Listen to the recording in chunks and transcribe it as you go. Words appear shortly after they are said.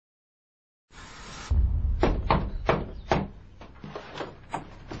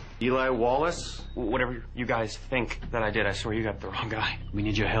Eli Wallace? Whatever you guys think that I did, I swear you got the wrong guy. We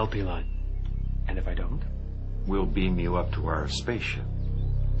need your help, Eli. And if I don't? We'll beam you up to our spaceship.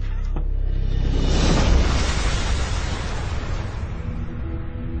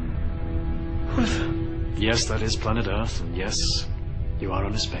 Yes, that is planet Earth, and yes, you are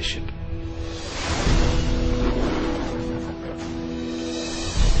on a spaceship.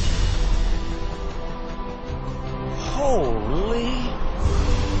 Holy...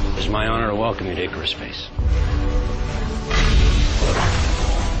 It's my honor to welcome you to Icarus Space.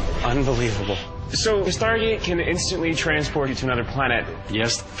 Unbelievable. So, the Stargate can instantly transport you to another planet?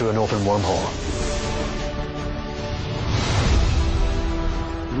 Yes, through an open wormhole.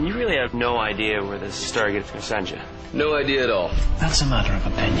 You really have no idea where this Stargate's gonna send you. No idea at all. That's a matter of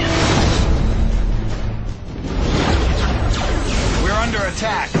opinion. We're under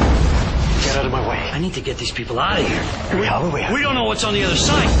attack. Get out of my way. I need to get these people out of here. We don't know what's on the other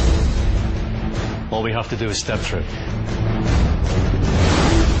side. All we have to do is step through.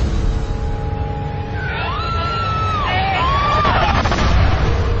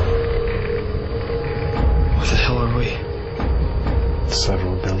 What the hell are we?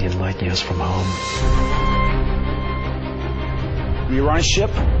 Several billion light years from home. We are on a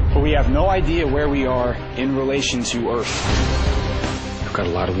ship, but we have no idea where we are in relation to Earth. We've got a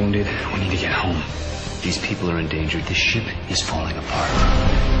lot of wounded. We need to get home. These people are in danger. This ship is falling apart.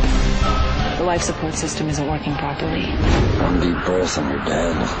 The life support system isn't working properly. One deep breath and you're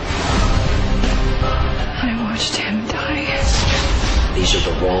dead. I watched him die. These are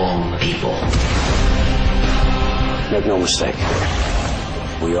the wrong people. Make no mistake.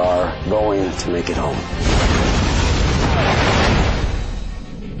 We are going to make it home.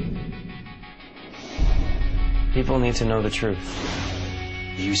 People need to know the truth.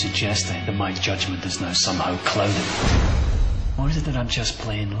 You suggest that my judgment is now somehow clouded. Or is it that I'm just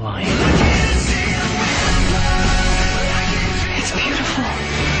plain lying? It's beautiful.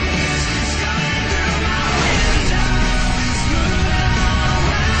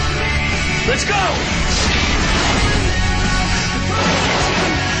 Let's go!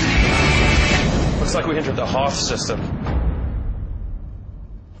 Looks like we entered the Hoth system.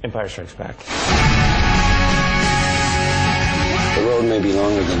 Empire Strikes Back. The road may be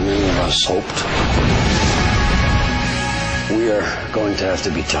longer than many of us hoped. We are going to have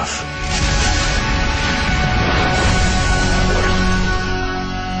to be tough.